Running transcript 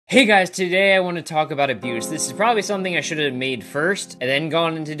Hey guys, today I want to talk about abuse. This is probably something I should have made first and then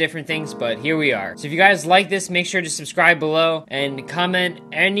gone into different things, but here we are. So if you guys like this, make sure to subscribe below and comment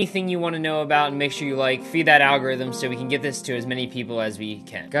anything you want to know about, and make sure you feed that algorithm so we can get this to as many people as we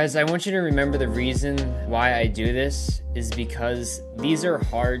can. Guys, I want you to remember the reason why I do this is because these are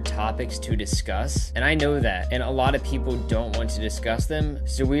hard topics to discuss, and I know that, and a lot of people don't want to discuss them,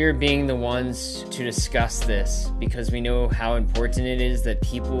 so we are being the ones to discuss this because we know how important it is that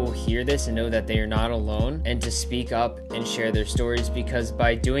people hear this and know that they are not alone, and to speak up and share their stories, because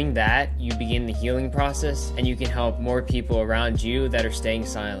by doing that, you begin the healing process and you can help more people around you that are staying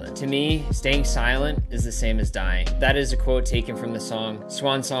silent. To me, staying silent is the same as dying. That is a quote taken from the song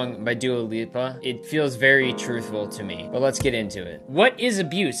Swan Song by Dua Lipa. It feels very truthful to me. But let's get into it. What is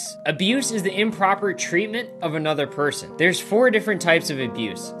abuse? Abuse is the improper treatment of another person. There's 4 different types of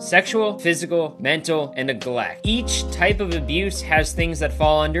abuse: sexual, physical, mental, and neglect. Each type of abuse has things that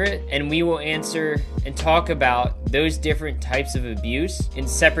fall under it, and we will answer and talk about those different types of abuse in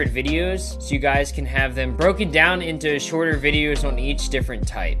separate videos so you guys can have them broken down into shorter videos on each different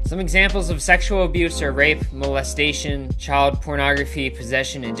type. Some examples of sexual abuse are rape, molestation, child pornography,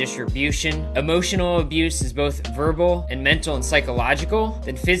 possession, and distribution. Emotional abuse is both verbal and mental and psychological.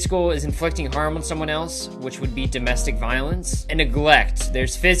 Then physical is inflicting harm on someone else, which would be domestic violence. And neglect,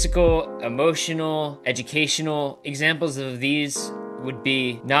 there's physical, emotional, educational. Examples of these would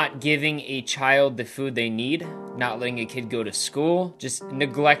be not giving a child the food they need, not letting a kid go to school, just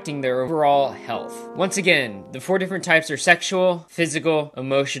neglecting their overall health. Once again, the 4 different types are sexual, physical,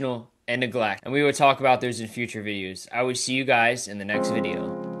 emotional, and neglect. And we will talk about those in future videos. I will see you guys in the next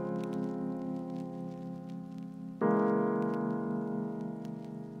video.